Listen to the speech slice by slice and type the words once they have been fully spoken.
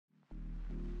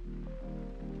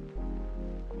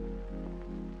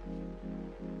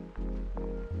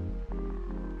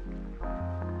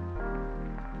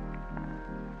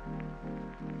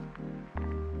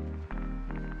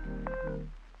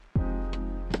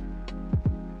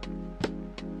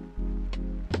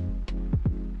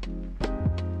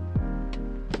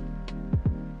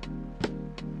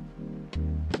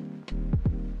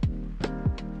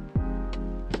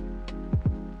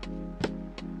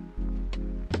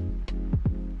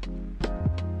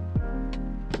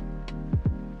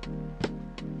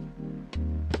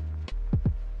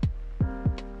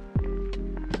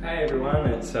Hey everyone,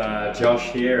 it's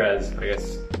Josh here, as I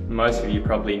guess most of you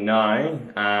probably know,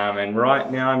 and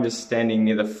right now I'm just standing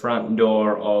near the front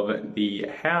door of the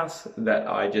house that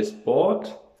I just bought.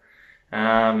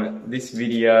 This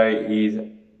video is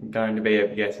going to be, I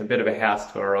guess, a bit of a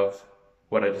house tour of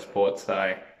what I just bought.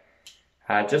 So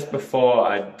just before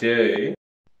I do,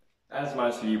 as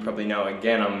most of you probably know,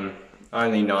 again, I'm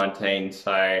only 19,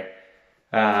 so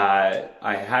I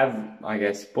have, I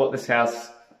guess, bought this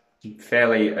house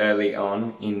fairly early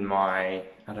on in my,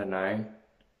 I don't know,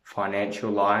 financial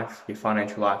life. Your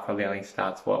financial life probably only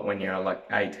starts, when you're like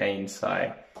 18,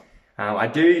 so I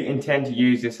do intend to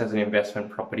use this as an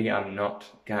investment property. I'm not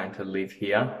going to live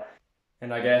here.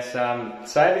 And I guess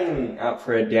saving up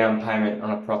for a down payment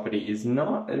on a property is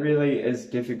not really as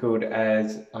difficult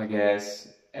as, I guess,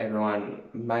 everyone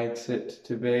makes it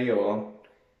to be, or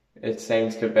it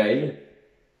seems to be.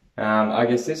 I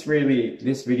guess this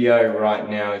video right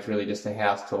now is really just a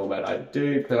house tour, but I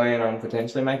do plan on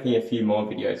potentially making a few more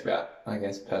videos about, I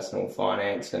guess, personal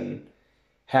finance and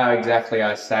how exactly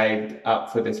I saved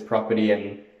up for this property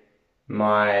and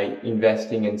my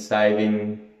investing and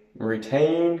saving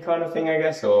routine kind of thing, I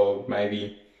guess, or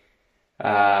maybe,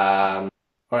 and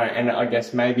I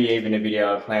guess maybe even a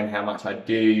video of plan how much I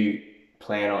do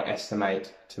plan or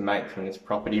estimate to make from this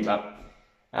property. But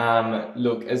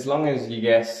look, as long as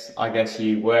I guess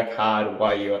you work hard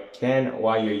while you can,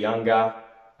 while you're younger,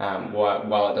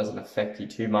 while it doesn't affect you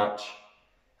too much,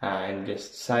 and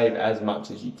just save as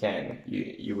much as you can,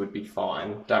 you would be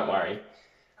fine. Don't worry.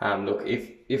 Look,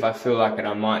 if I feel like it,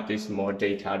 I might do some more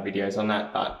detailed videos on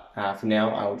that, but for now,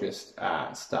 I'll just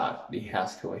start the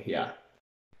house tour here.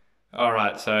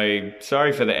 Alright, so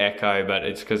sorry for the echo, but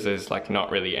it's because there's like not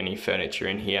really any furniture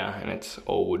in here, and it's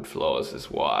all wood floors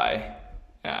is why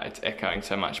it's echoing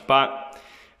so much. But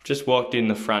just walked in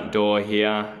the front door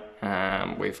here.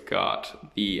 We've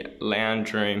got the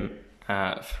lounge room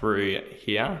through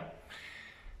here.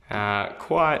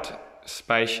 Quite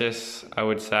spacious, I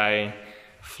would say.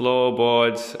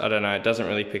 Floorboards, I don't know, it doesn't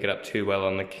really pick it up too well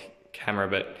on the camera,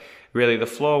 but really the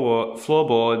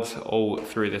floorboards all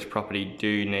through this property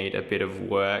do need a bit of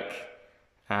work,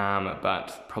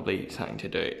 but probably something to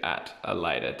do at a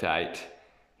later date.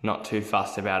 Not too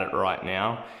fussed about it right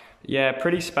now. Yeah,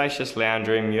 pretty spacious lounge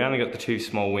room. You only got the two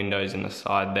small windows in the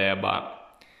side there, but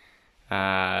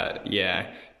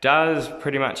yeah, does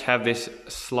pretty much have this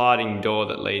sliding door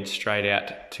that leads straight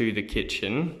out to the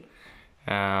kitchen.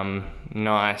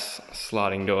 Nice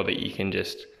sliding door that you can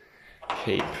just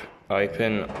keep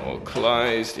open or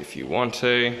closed if you want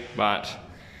to. But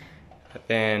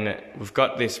then we've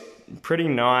got this pretty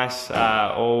nice,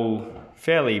 all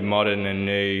fairly modern and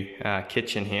new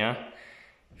kitchen here.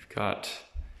 We've got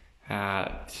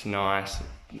these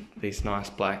nice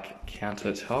black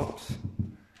countertops.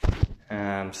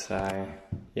 So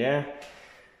yeah,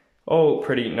 all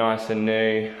pretty nice and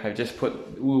new.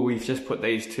 We've just put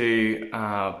these two.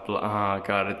 Oh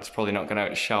god, it's probably not going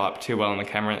to show up too well on the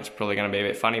camera. It's probably going to be a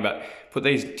bit funny, but put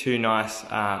these two nice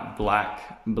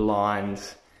black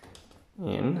blinds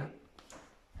in.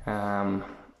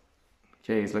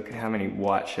 Geez, look at how many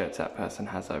white shirts that person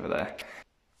has over there.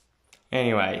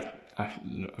 Anyway,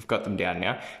 I've got them down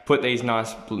now. Put these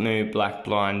nice new black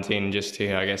blinds in just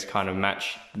to, I guess, kind of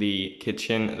match the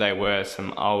kitchen. They were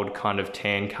some old kind of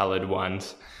tan coloured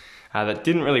ones that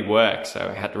didn't really work, so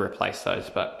I had to replace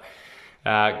those. But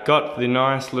got the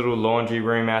nice little laundry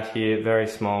room out here, very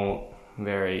small,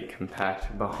 very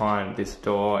compact. Behind this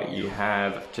door you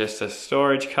have just a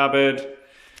storage cupboard.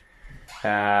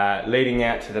 Leading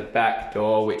out to the back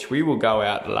door, which we will go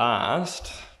out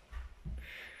last.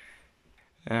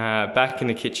 Back in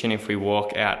the kitchen, if we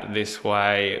walk out this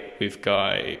way, we've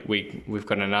got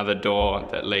another door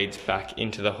that leads back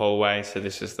into the hallway. So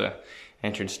this is the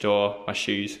entrance door, my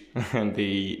shoes, and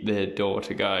the door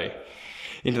to go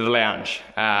into the lounge.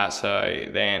 So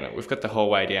then we've got the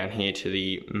hallway down here to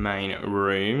the main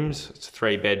rooms. It's a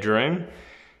 3-bedroom.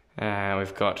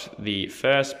 We've got the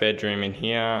first bedroom in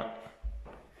here,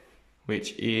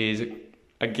 which is,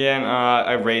 again,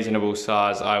 a reasonable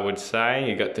size, I would say.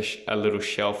 You got a little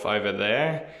shelf over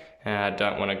there.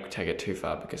 Don't want to take it too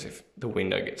far because if the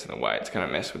window gets in the way, it's going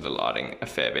to mess with the lighting a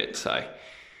fair bit. So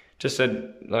just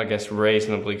a, I guess,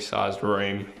 reasonably sized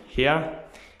room here.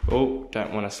 Oh,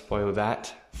 don't want to spoil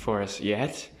that for us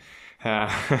yet.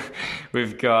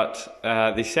 We've got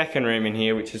the second room in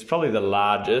here, which is probably the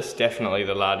largest, definitely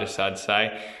the largest, I'd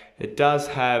say. It does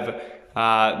have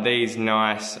these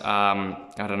nice, I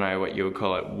don't know what you would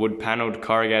call it, wood panelled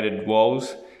corrugated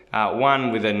walls.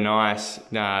 One with a nice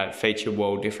feature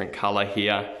wall, different colour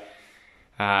here.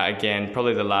 Again,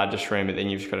 probably the largest room, but then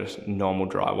you've got a normal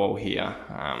drywall here.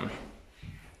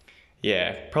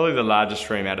 Yeah, probably the largest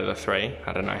room out of the three.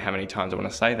 I don't know how many times I want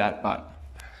to say that, but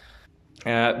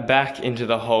back into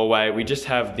the hallway, we just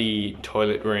have the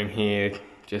toilet room here.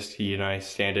 Just, you know,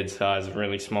 standard size,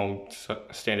 really small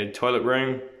standard toilet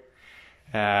room.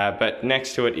 But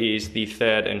next to it is the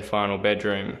third and final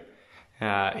bedroom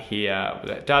here.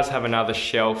 That does have another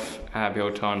shelf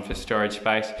built on for storage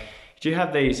space. Do you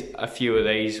have a few of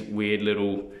these weird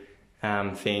little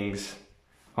things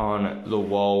on the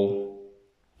wall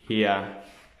here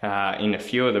in a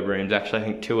few of the rooms, actually I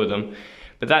think 2 of them.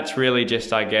 But that's really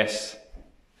just, I guess,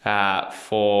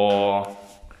 for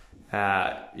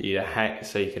you to hang,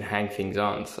 so you can hang things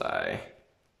on, so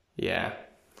yeah.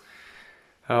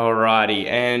 Alrighty,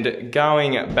 and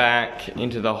going back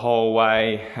into the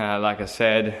hallway, like I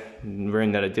said,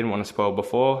 room that I didn't want to spoil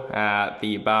before,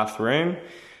 the bathroom.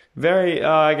 Very,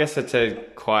 I guess it's a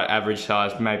quite average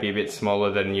size, maybe a bit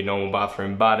smaller than your normal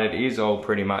bathroom, but it is all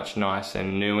pretty much nice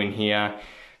and new in here.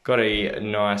 Got a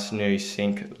nice new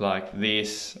sink like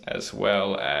this, as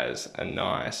well as a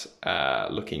nice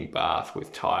looking bath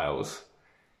with tiles.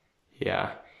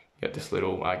 Yeah, you got this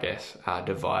little, I guess,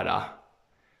 divider,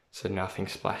 so nothing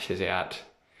splashes out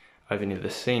over near the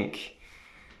sink.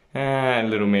 And a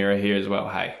little mirror here as well,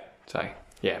 hey. So,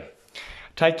 yeah.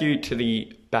 Take you to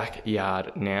the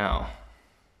backyard now.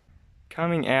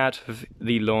 Coming out of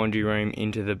the laundry room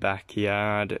into the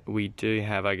backyard, we do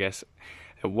have, I guess,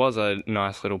 it was a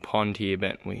nice little pond here,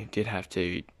 but we did have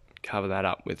to cover that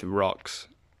up with rocks.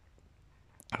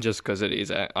 Just because it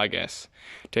is, I guess,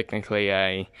 technically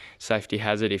a safety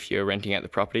hazard if you're renting out the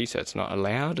property, so it's not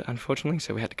allowed, unfortunately,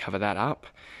 so we had to cover that up.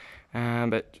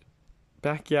 But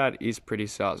backyard is pretty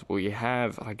sizable. You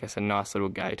have, I guess, a nice little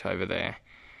gate over there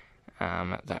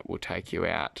that will take you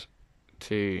out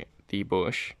to the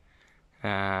bush.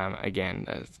 Again,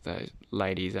 the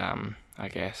ladies, I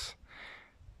guess,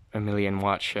 a million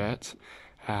white shirts.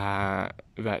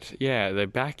 But yeah, the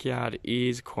backyard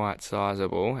is quite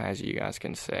sizable, as you guys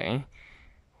can see.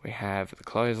 We have the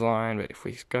clothesline, but if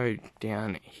we go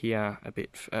down here a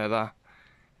bit further,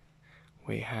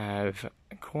 we have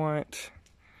quite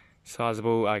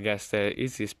sizable, I guess there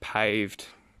is this paved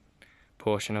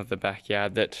portion of the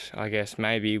backyard that I guess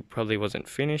maybe probably wasn't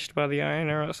finished by the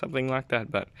owner or something like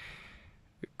that, but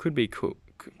it could be cool.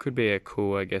 Could be a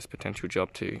cool, I guess, potential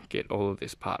job to get all of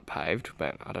this part paved,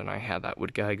 but I don't know how that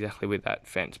would go exactly with that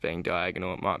fence being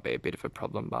diagonal. It might be a bit of a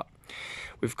problem, but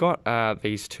we've got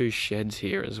these 2 sheds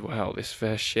here as well. This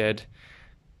first shed,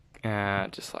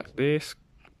 just like this,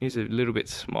 is a little bit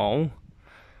small.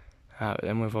 But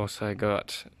then we've also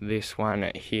got this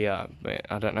one here, but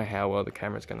I don't know how well the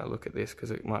camera's going to look at this because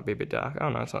it might be a bit dark. Oh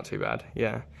no, it's not too bad.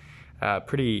 Yeah,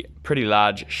 pretty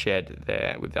large shed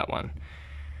there with that one.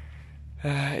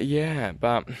 Yeah,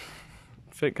 but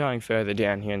going further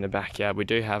down here in the backyard, we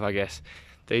do have, I guess,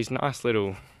 these nice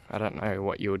little, I don't know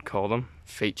what you would call them,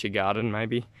 feature garden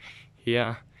maybe,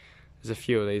 here. There's a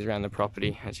few of these around the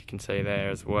property, as you can see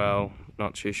there as well.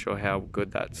 Not too sure how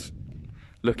good that's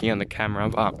looking on the camera,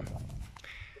 but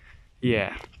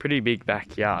yeah, pretty big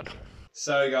backyard.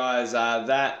 So guys,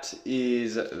 that's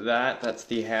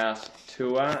the house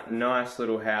tour. Nice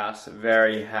little house,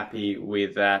 very happy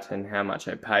with that and how much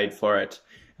I paid for it.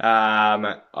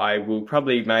 I will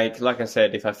probably make, like I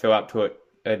said, if I feel up to it,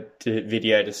 a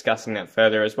video discussing that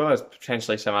further, as well as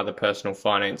potentially some other personal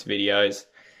finance videos.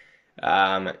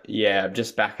 Yeah, I'm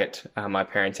just back at my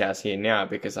parents' house here now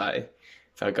because I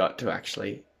forgot to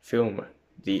actually film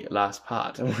the last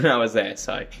part when I was there,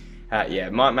 so yeah,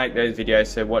 might make those videos,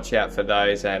 so watch out for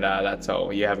those, and that's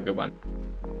all. You have a good one.